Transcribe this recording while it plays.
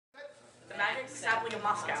sapling of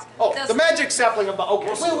Moscow. Oh, the magic sapling of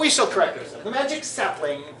okay, we shall correct this. The magic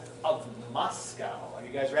sapling of Moscow. Are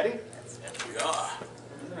you guys ready? We are.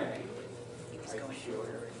 Right. Are you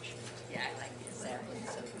sure? Yeah, I like this.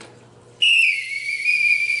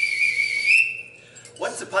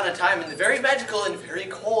 Once upon a time in the very magical and very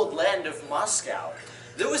cold land of Moscow,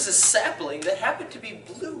 there was a sapling that happened to be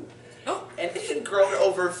blue. And it had grown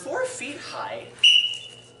over 4 feet high.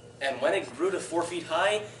 And when it grew to 4 feet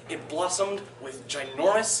high, it blossomed with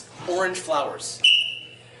ginormous orange flowers.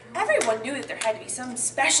 Everyone knew that there had to be some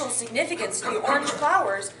special significance to the orange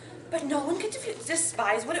flowers, but no one could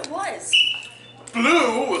despise what it was.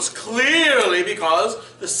 Blue was clearly because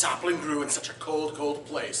the sapling grew in such a cold, cold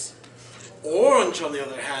place. Orange, on the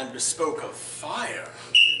other hand, bespoke of fire.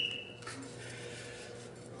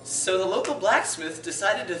 So the local blacksmith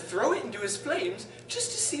decided to throw it into his flames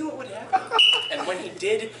just to see what would happen. And when he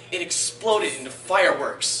did, it exploded into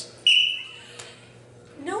fireworks.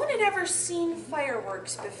 No one had ever seen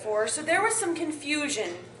fireworks before, so there was some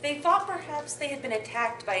confusion. They thought perhaps they had been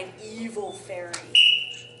attacked by an evil fairy.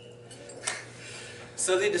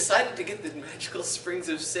 So they decided to get the magical sprigs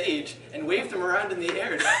of sage and wave them around in the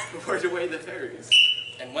air to ward away the fairies.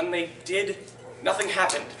 And when they did, nothing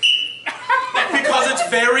happened. Because it's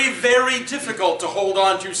very, very difficult to hold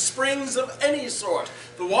on to springs of any sort.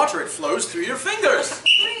 The water, it flows through your fingers.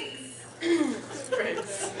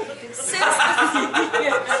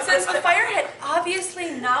 Since the fire had obviously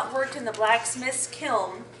not worked in the blacksmith's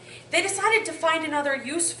kiln, they decided to find another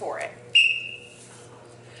use for it.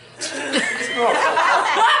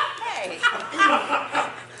 Hey.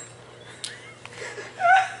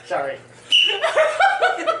 Sorry.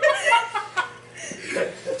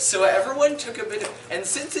 So everyone took a bit of, and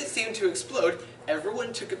since it seemed to explode,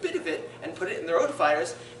 everyone took a bit of it and put it in their own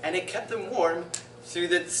fires, and it kept them warm through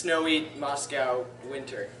the snowy Moscow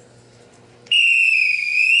winter.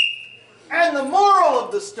 And the moral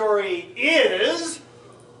of the story is...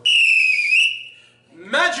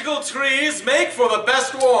 Magical trees make for the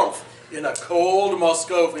best warmth in a cold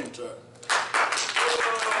Moscow winter.